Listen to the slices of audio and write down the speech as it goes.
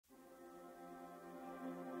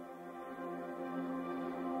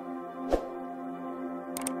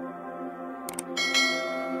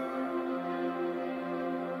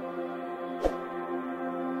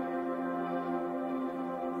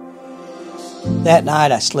That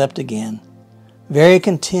night I slept again. Very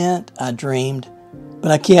content, I dreamed,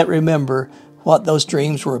 but I can't remember what those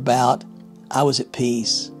dreams were about. I was at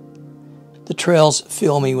peace. The trails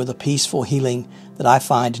fill me with a peaceful healing that I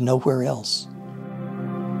find nowhere else.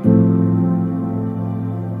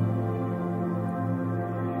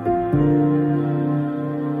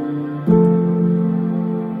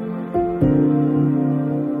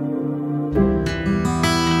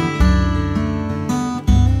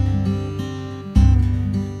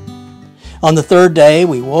 On the third day,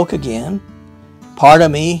 we woke again. Part of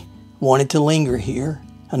me wanted to linger here.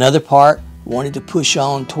 Another part wanted to push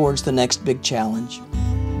on towards the next big challenge.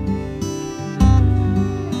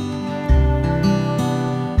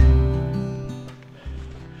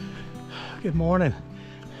 Good morning.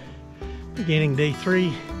 Beginning day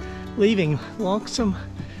 3, leaving Lonesome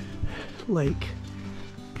Lake.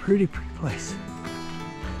 Pretty place.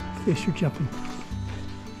 Fish are jumping.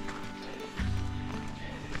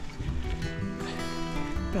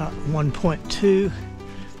 About 1.2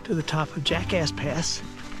 to the top of Jackass Pass,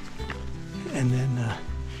 and then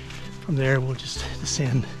from there we'll just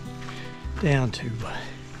descend down to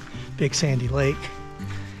Big Sandy Lake,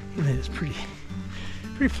 and then it's pretty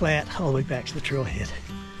flat all the way back to the trailhead.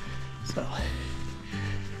 So I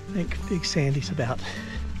think Big Sandy's about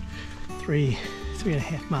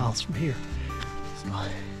 3.5 miles from here. So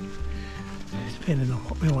depending on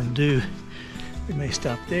what we want to do, we may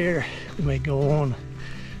stop there, we may go on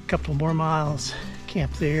a couple more miles,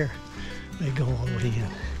 camp there, may go all the way in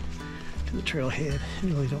to the trailhead. I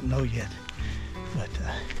really don't know yet, but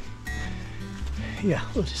yeah,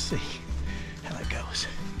 we'll just see how it goes.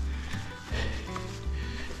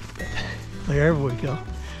 But wherever we go,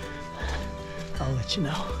 I'll let you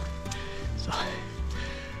know. So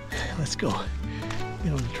let's go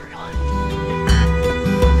get on the trail.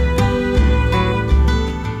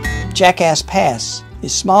 Jackass Pass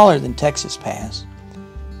is smaller than Texas Pass.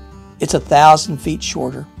 It's 1,000 feet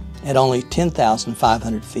shorter at only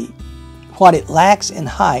 10,500 feet. What it lacks in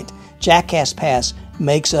height, Jackass Pass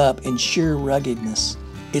makes up in sheer ruggedness.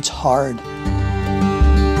 It's hard.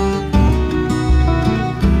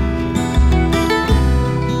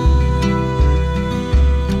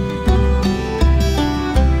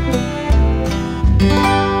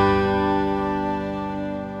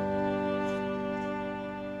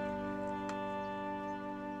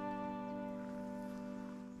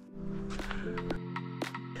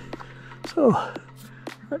 So,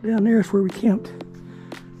 right down there is where we camped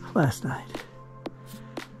last night.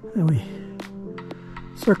 Then we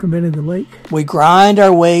circumvented the lake. We grind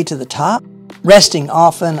our way to the top. Resting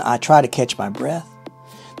often, I try to catch my breath.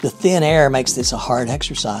 The thin air makes this a hard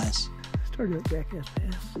exercise. Started at Jackass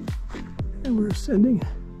Pass, and we're ascending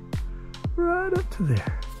right up to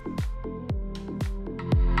there.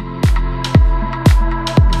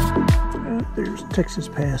 And there's Texas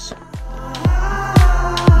Pass.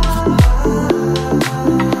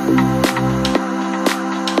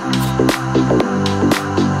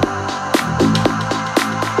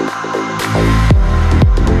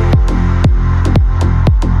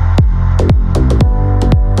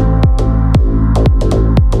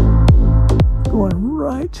 Going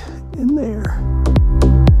right in there.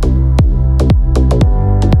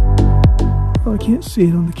 Oh, I can't see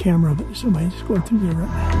it on the camera, but there's somebody just going through there right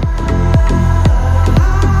now.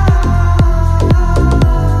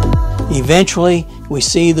 Eventually, we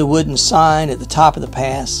see the wooden sign at the top of the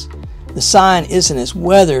pass. The sign isn't as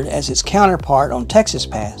weathered as its counterpart on Texas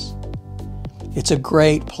Pass. It's a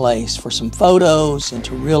great place for some photos and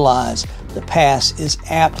to realize the pass is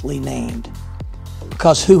aptly named,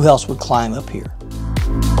 because who else would climb up here?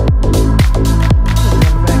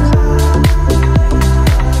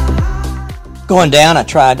 Going down, I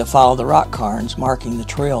tried to follow the rock cairns marking the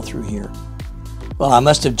trail through here. Well, I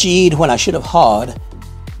must have G'd when I should have hawed,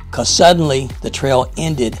 because suddenly the trail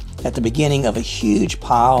ended at the beginning of a huge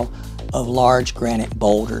pile of large granite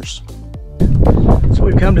boulders. So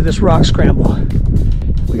we've come to this rock scramble.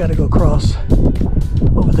 We got to go across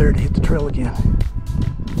over there to hit the trail again.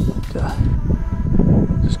 But,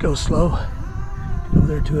 just go slow, get over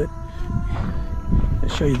there to it. I'll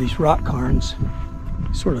show you these rock cairns.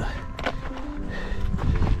 Sort of,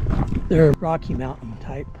 they're Rocky Mountain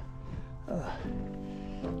type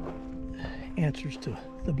answers to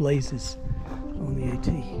the blazes on the AT.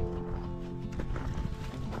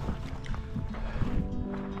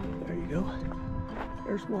 There you go.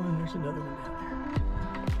 There's one, there's another one down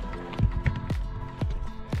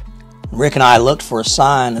there. Rick and I looked for a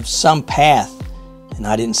sign of some path, and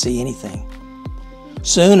I didn't see anything.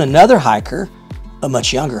 Soon another hiker, a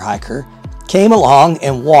much younger hiker, came along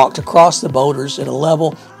and walked across the boulders at a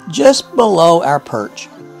level just below our perch.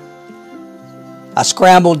 I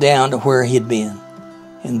scrambled down to where he had been,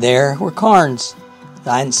 and there were cairns.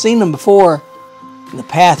 I hadn't seen them before, and the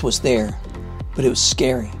path was there, but it was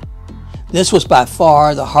scary. This was by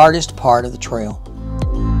far the hardest part of the trail.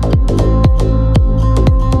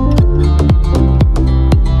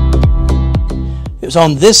 It was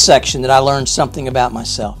on this section that I learned something about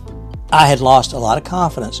myself. I had lost a lot of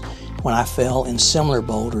confidence when I fell in similar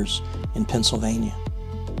boulders in Pennsylvania.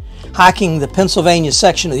 Hiking the Pennsylvania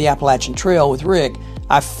section of the Appalachian Trail with Rick,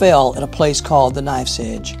 I fell at a place called the Knife's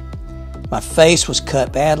Edge. My face was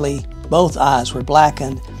cut badly, both eyes were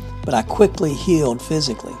blackened, but I quickly healed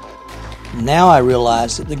physically. Now I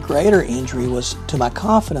realized that the greater injury was to my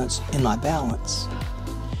confidence in my balance.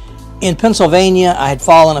 In Pennsylvania, I had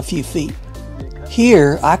fallen a few feet.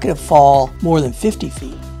 Here, I could have fallen more than 50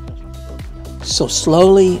 feet. So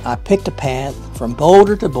slowly, I picked a path from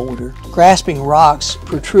boulder to boulder, grasping rocks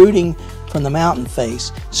protruding from the mountain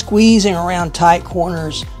face, squeezing around tight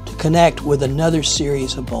corners to connect with another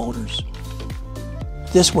series of boulders.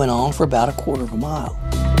 This went on for about a quarter of a mile.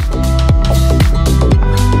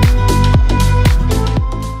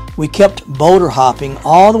 We kept boulder hopping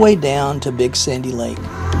all the way down to Big Sandy Lake.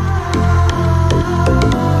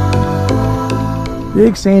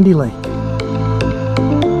 Big Sandy Lake.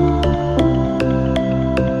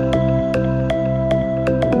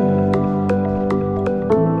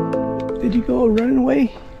 Did you go running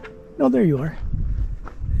away? No, there you are.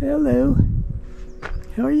 Hello.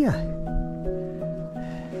 How are you?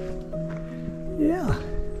 Yeah.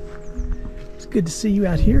 It's good to see you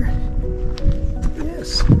out here.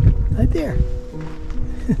 Yes, right there.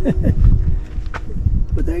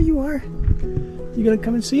 But there you are. You gonna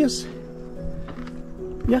come and see us?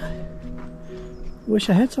 Yeah. Wish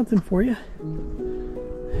I had something for you.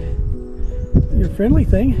 You're a friendly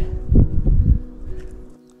thing.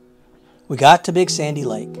 We got to Big Sandy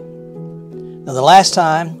Lake. Now, the last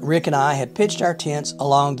time Rick and I had pitched our tents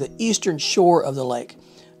along the eastern shore of the lake,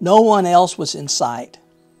 no one else was in sight.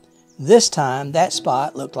 This time, that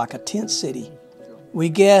spot looked like a tent city. We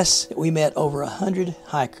guess that we met over 100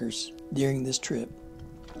 hikers during this trip.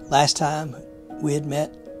 Last time, we had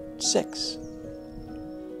met 6.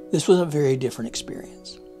 This was a very different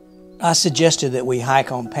experience. I suggested that we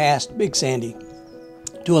hike on past Big Sandy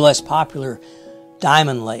to a less popular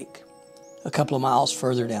Diamond Lake, a couple of miles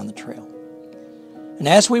further down the trail. And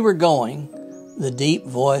as we were going, the deep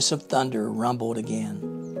voice of thunder rumbled again.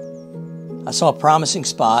 I saw a promising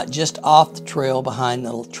spot just off the trail behind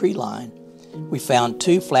the tree line. We found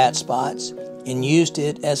 2 flat spots and used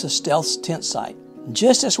it as a stealth tent site.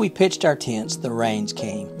 Just as we pitched our tents, the rains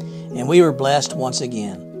came, and we were blessed once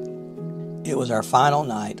again. It was our final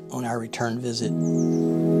night on our return visit.